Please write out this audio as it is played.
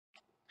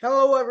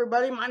Hello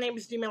everybody, my name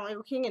is Demon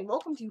Lego King and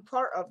welcome to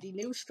part of the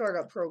new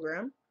startup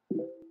program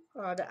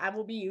that I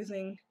will be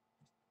using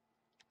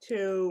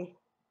to,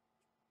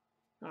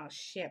 oh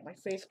shit, my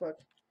Facebook,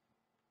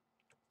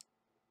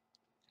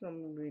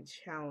 some big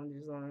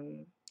challenges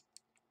on,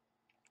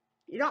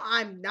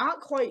 I'm not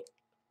quite,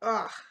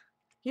 I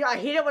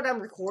hate it when I'm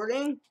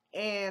recording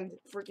and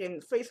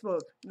freaking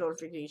Facebook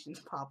notifications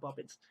pop up.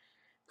 It's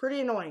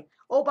pretty annoying.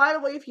 Oh, by the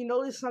way, if you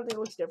notice something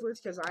looks different,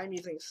 it's because I'm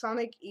using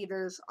Sonic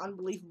Eater's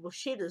Unbelievable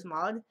Shaders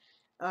mod.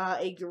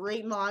 A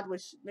great mod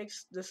which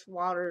makes this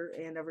water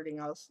and everything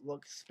else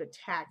look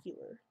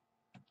spectacular.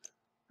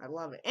 I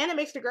love it. And it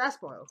makes the grass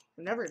boil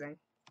and everything.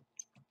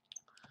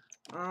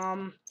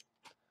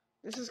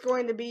 This is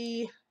going to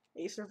be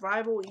a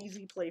survival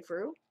easy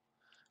playthrough.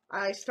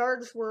 I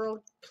started this world,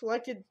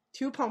 collected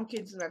 2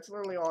 pumpkins, and that's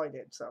literally all I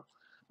did. So,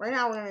 right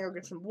now we're gonna go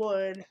get some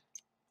wood.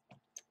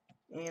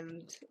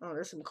 And, oh,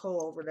 there's some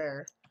coal over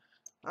there.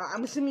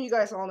 I'm assuming you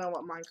guys all know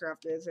what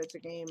Minecraft is. It's a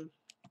game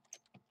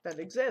that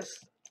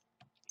exists.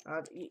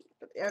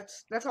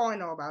 That's all I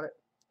know about it.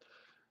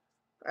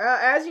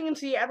 As you can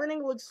see,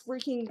 everything looks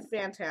freaking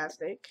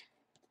fantastic.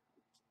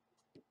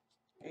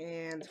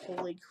 And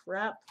holy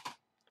crap.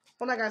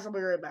 Hold on, guys. I'll be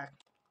right back.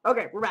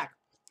 Okay, we're back.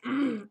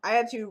 I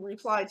had to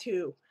reply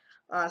to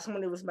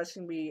someone who was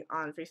messaging me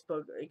on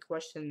Facebook a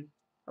question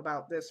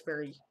about this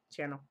very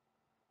channel.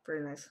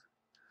 Very nice.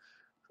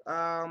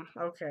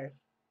 Okay.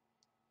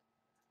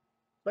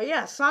 But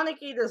yeah,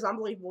 Sonic Eater's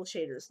Unbelievable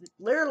Shaders.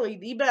 Literally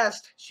the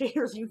best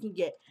shaders you can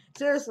get.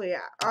 Seriously,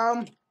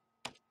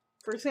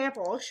 for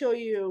example, I'll show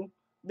you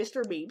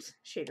Mr. Beep's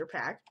shader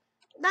pack.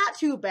 Not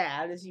too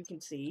bad, as you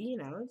can see,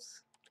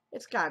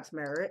 it's got its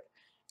merit.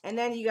 And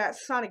then you got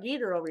Sonic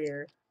Eater over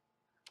here.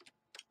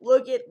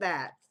 Look at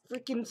that.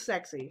 Freaking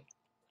sexy.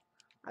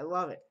 I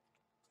love it.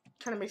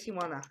 Kind of makes you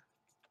want to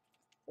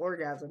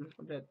orgasm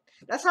a bit.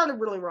 That sounded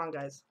really wrong,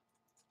 guys.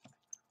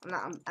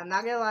 I'm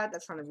not gonna lie,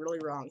 that sounded really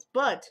wrong.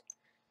 But,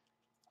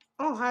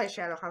 oh, hi,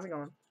 Shadow. How's it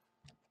going?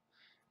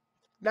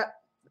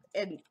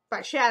 And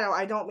by Shadow,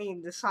 I don't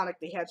mean the Sonic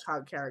the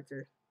Hedgehog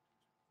character.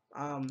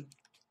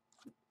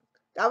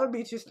 That would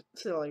be just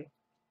silly.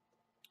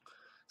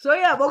 So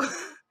yeah,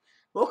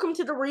 welcome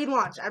to the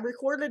relaunch. I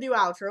recorded a new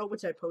outro,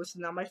 which I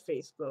posted on my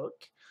Facebook.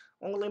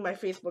 Only my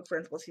Facebook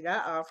friends will see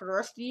that. For the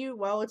rest of you,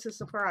 well, it's a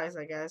surprise,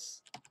 I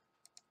guess.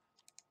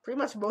 Pretty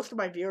much most of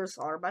my viewers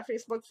are my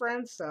Facebook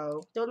friends,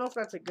 so don't know if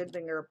that's a good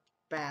thing or a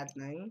bad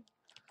thing.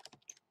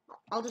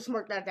 I'll just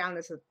mark that down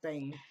as a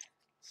thing.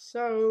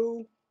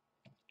 So,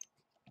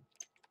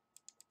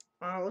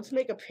 let's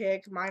make a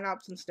pick, mine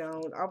up some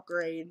stone,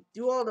 upgrade,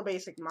 do all the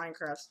basic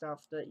Minecraft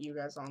stuff that you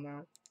guys all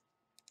know.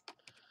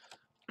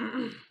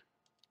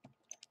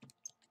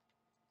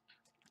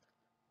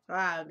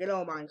 Good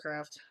old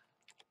Minecraft.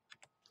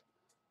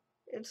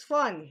 It's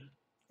fun.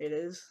 It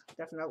is,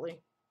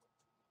 definitely.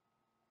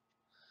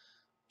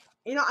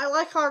 I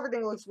like how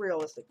everything looks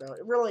realistic, though.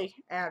 It really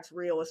adds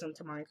realism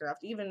to Minecraft,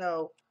 even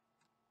though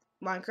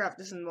Minecraft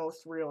isn't the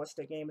most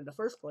realistic game in the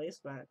first place,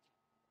 but...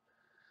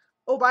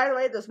 Oh, by the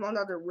way, there's one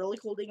other really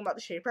cool thing about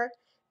the shader pack.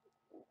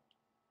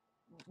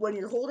 When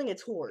you're holding a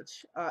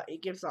torch,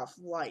 it gives off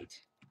light.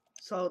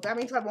 So that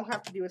means I won't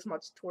have to do as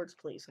much torch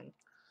placing,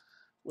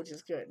 which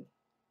is good.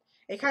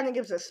 It kind of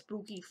gives a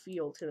spooky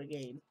feel to the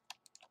game,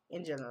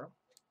 in general.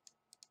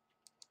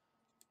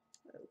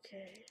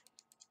 Okay.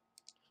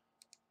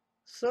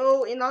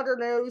 So, in other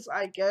news,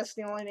 I guess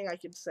the only thing I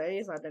can say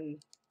is I've been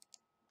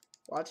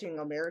watching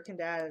American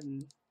Dad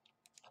and,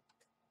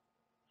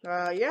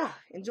 yeah,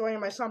 enjoying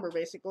my summer,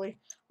 basically.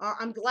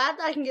 I'm glad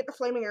that I can get the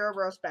Flaming Arrow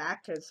Bros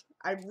back, because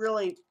I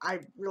really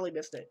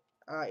missed it.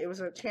 It was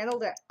a channel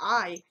that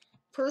I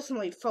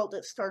personally felt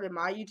it started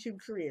my YouTube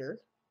career,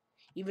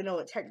 even though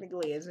it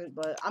technically isn't,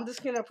 but I'm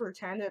just gonna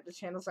pretend that the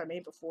channels I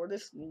made before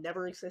this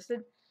never existed,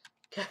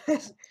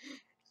 because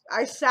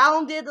I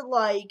sounded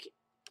like,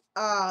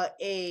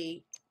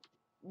 a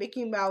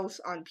Mickey Mouse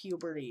on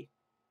puberty.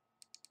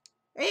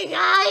 Hey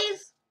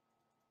guys!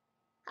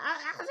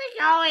 How's it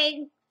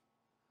going?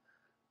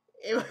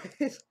 It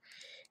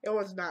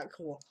was not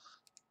cool.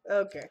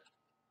 Okay.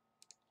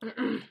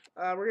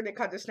 We're gonna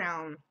cut this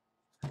down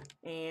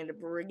and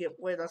bring it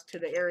with us to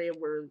the area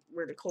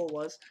where the coal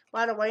was.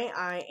 By the way,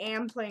 I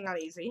am playing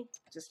on easy,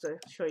 just to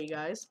show you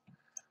guys.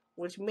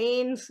 Which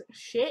means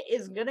shit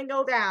is gonna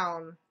go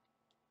down.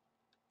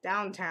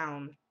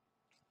 Downtown.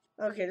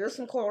 Okay, there's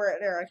some coal right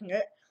there I can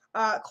get.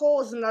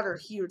 Coal is another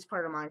huge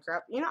part of Minecraft.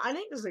 I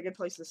think this is a good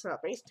place to set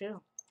up base,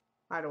 too.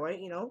 By the way,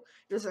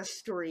 there's a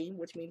stream,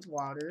 which means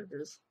water.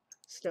 There's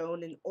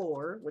stone and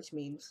ore, which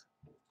means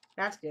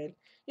that's good.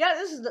 Yeah,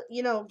 this is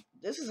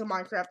this is a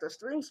Minecraft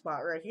stream spot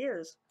right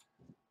here.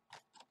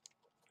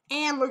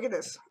 And look at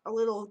this, a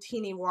little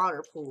teeny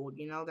water pool,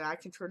 that I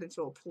can turn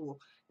into a pool.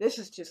 This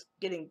is just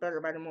getting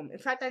better by the moment. In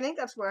fact, I think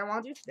that's what I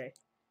want to do today,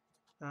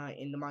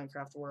 in the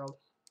Minecraft world.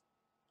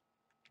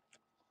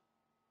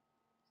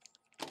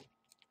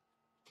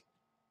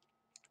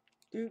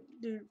 Doop,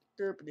 doop,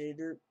 derp,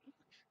 derp.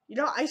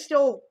 I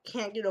still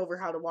can't get over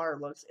how the water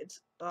looks. It's,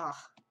 ugh.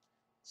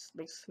 This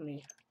makes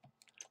me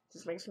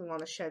Just makes me want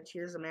to shed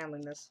tears of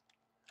manliness.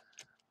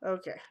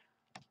 Okay.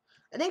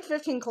 I think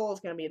 15 coal is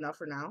going to be enough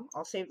for now.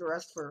 I'll save the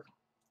rest for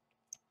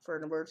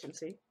an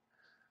emergency.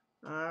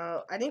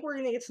 I think we're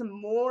going to get some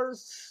more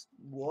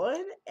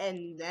wood,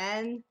 and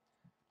then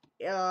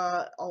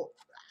I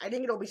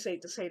think it'll be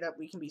safe to say that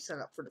we can be set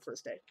up for the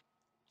first day.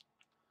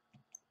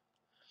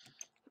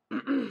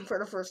 For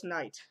the first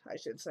night, I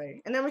should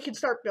say. And then we can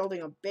start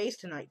building a base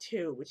tonight,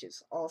 too, which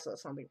is also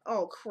something.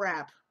 Oh,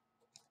 crap.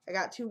 I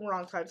got 2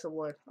 wrong types of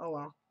wood. Oh,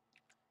 well.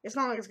 It's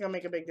not like it's going to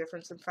make a big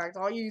difference. In fact,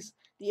 I'll use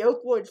the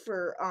oak wood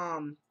for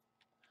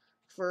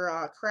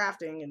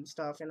crafting and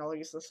stuff, and I'll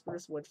use the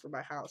spruce wood for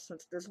my house,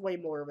 since there's way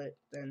more of it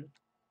than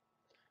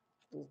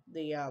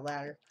the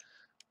ladder.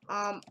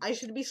 I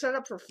should be set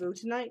up for food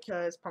tonight,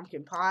 because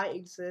pumpkin pie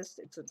exists.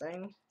 It's a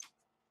thing.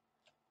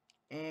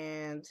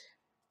 And...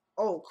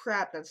 oh,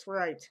 crap, that's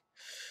right.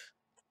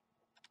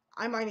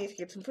 I might need to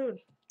get some food.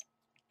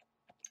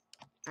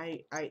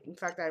 In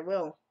fact, I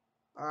will.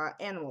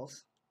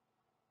 Animals.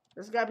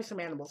 There's gotta be some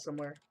animals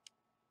somewhere.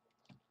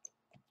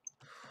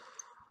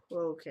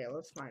 Okay,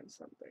 let's find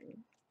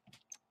something.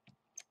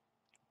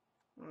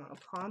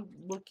 Upon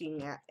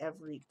looking at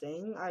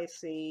everything, I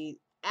see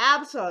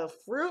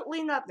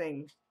absolutely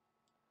nothing.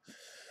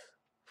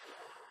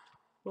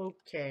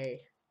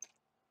 Okay.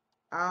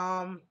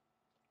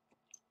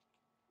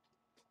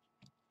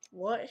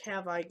 What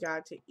have I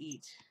got to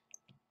eat?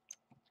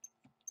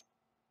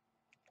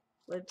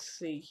 Let's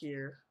see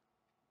here.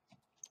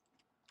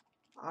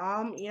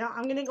 You know,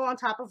 I'm gonna go on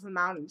top of a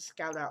mountain and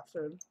scout out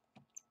food.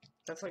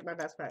 That's like my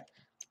best bet.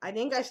 I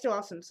think I still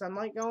have some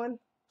sunlight going,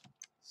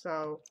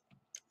 so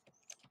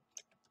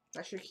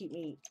that should keep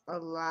me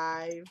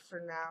alive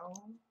for now.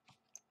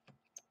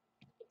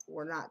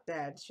 Or not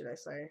dead, should I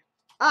say.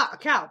 Ah, a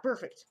cow!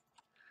 Perfect.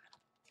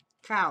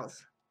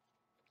 Cows.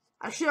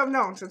 I should have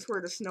known since we're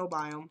in the snow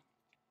biome.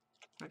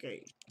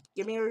 Okay,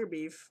 give me all your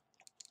beef.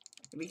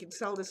 And we can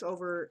sell this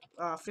over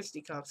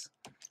fisticuffs.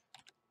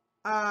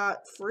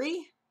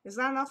 Free? Is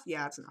that enough?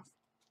 Yeah, it's enough.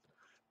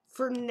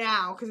 For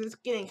now, because it's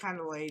getting kind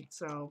of late,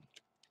 so.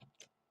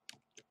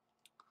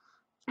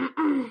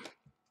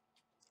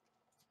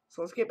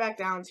 So let's get back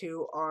down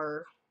to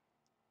our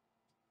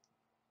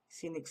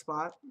scenic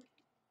spot.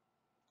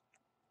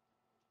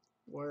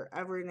 Where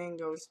everything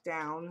goes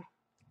downtown.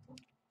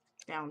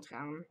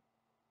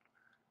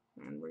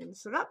 And we're going to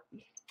set up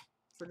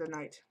for the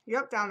night.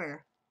 Yep, down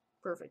there.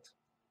 Perfect.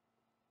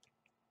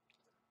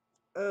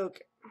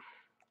 Okay.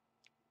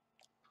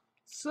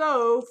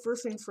 So,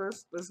 first things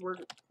first,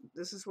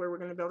 this is where we're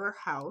going to build our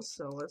house.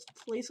 So, let's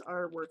place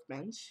our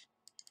workbench.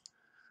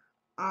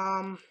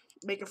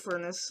 Make a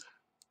furnace.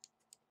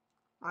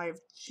 I have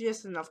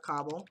just enough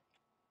cobble.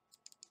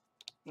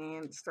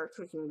 And start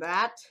cooking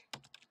that.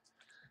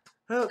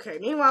 Okay,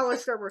 meanwhile,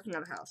 let's start working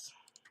on the house.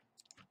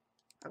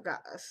 I've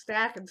got a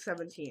stack and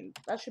 17.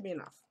 That should be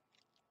enough.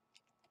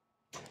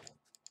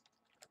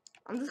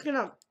 I'm just going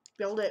to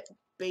build it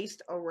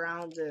based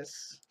around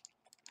this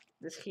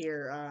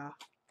here,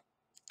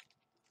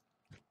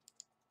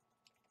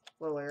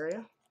 little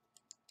area.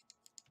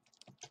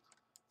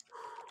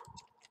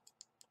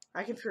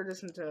 I can turn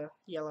this into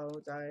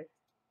yellow dye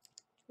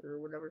or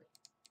whatever.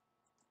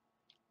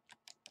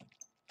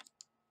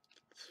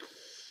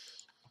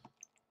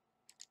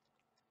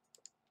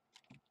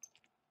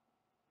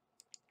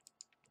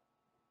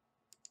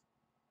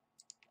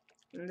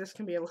 And this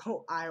can be a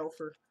little aisle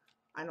for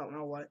I don't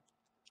know what.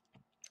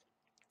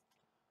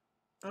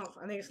 Oh,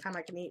 I think it's time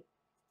I can eat.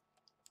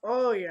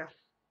 Oh yeah.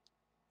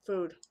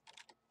 Food.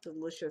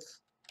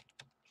 Delicious.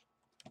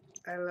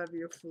 I love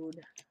your food.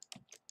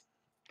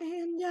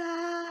 And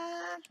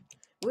I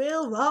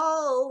will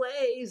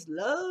always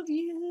love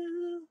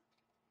you.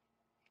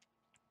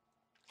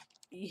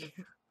 Yeah.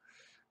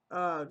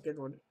 Good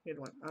one. Good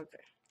one.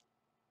 Okay.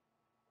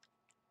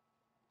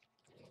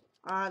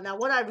 Now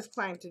what I was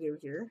planning to do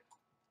here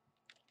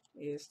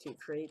is to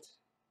create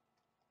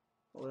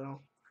a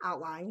little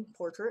outline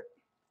portrait.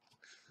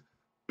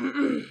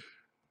 Clear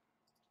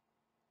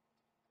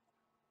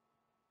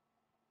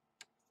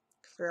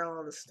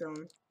all the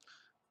stone.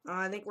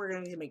 I think we're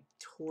going to make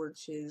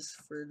torches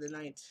for the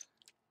night.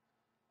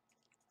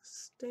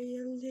 Stay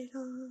a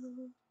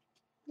little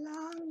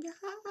longer.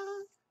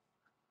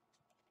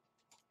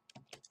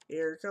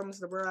 Here comes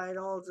the bride,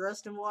 all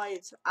dressed in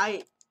white.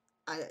 Yeah,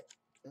 I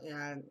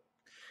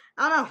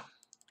don't know.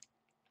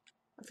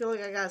 I feel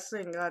like I gotta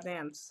sing, gotta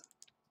dance.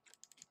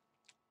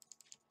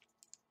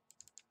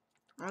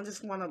 I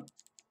just want to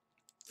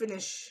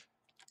finish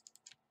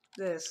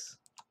this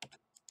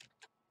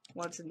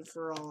once and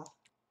for all.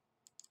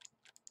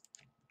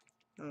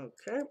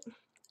 Okay.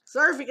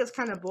 Sorry if it gets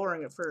kind of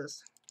boring at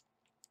first.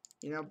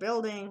 You know,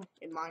 building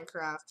in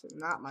Minecraft is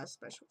not my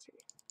specialty.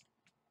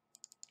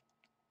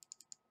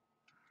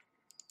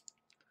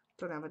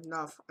 Don't have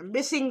enough. I'm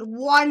missing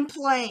 1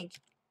 plank.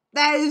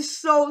 That is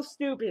so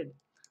stupid.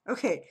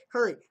 Okay,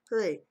 hurry,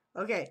 hurry.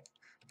 Okay.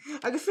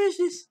 I can finish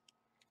this.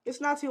 It's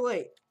not too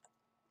late.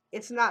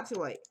 It's not too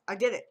late. I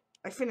did it.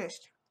 I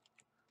finished.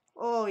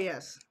 Oh,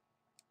 yes.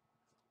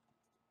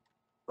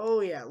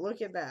 Oh yeah,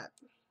 look at that.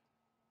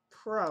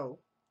 Pro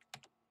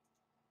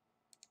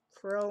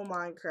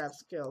Minecraft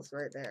skills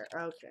right there.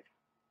 Okay.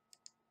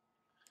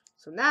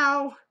 So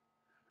now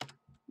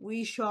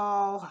we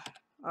shall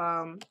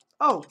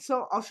oh,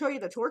 so I'll show you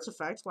the torch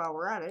effect while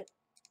we're at it.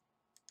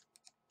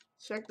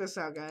 Check this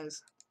out,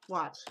 guys.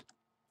 Watch.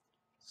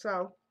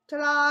 So,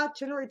 ta-da!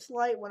 Generates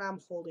light when I'm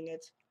holding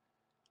it.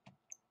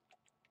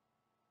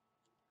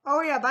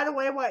 Oh yeah, by the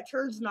way, when it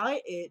turns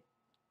night, it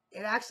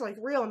acts like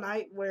real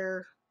night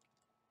where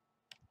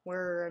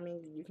I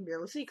mean you can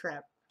barely see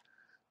crap.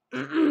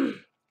 I'm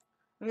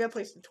gonna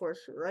place the torch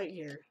right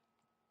here.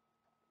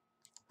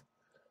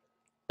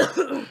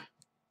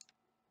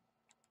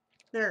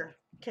 There.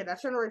 Okay,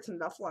 that generates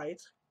enough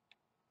light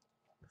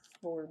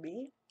for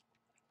me.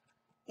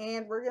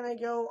 And we're gonna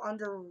go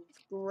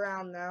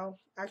underground now.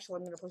 Actually,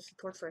 I'm gonna place the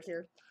torch right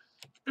here.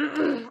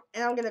 And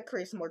I'm gonna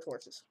create some more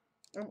torches.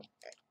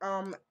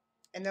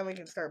 And then we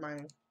can start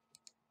mining.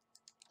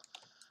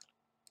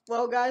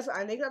 Well, guys,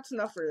 I think that's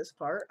enough for this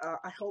part.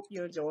 I hope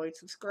you enjoyed.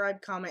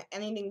 Subscribe, comment,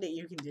 anything that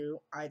you can do.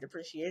 I'd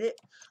appreciate it.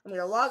 I'm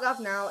gonna log off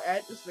now,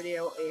 edit this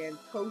video, and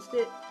post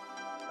it.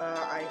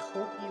 I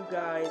hope you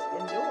guys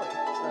enjoy.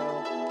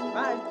 So,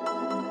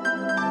 bye.